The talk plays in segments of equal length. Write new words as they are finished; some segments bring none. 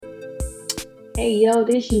Hey yo,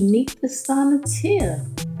 this unique the Sonatia.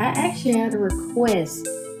 I actually had a request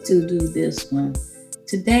to do this one.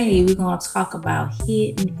 Today we're gonna talk about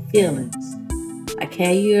hidden feelings. Like,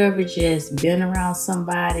 have you ever just been around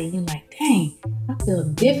somebody and you're like, dang, I feel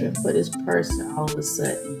different for this person all of a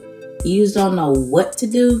sudden. You just don't know what to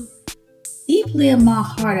do. Deeply in my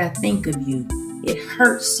heart, I think of you. It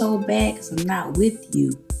hurts so bad because I'm not with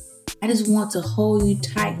you. I just want to hold you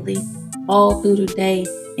tightly all through the day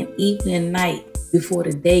and even at night before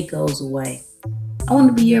the day goes away. I want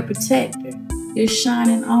to be your protector, your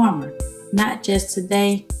shining armor, not just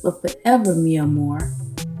today, but forever, mi amor.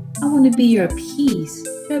 I want to be your peace,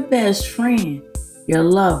 your best friend, your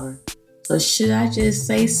lover. So should I just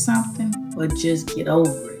say something or just get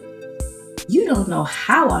over it? You don't know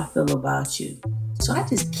how I feel about you, so I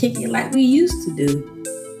just kick it like we used to do.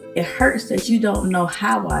 It hurts that you don't know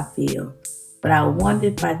how I feel, but I wonder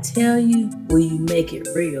if I tell you, will you make it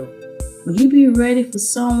real? Will you be ready for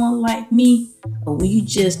someone like me, or will you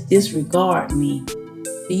just disregard me?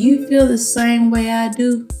 Do you feel the same way I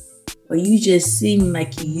do, or you just see me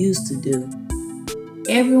like you used to do?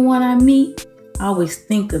 Everyone I meet, I always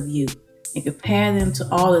think of you and compare them to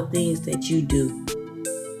all the things that you do.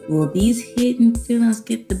 Will these hidden feelings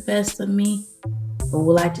get the best of me, or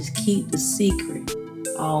will I just keep the secret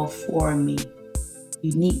all for me?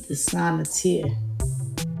 Unique the Sonatia.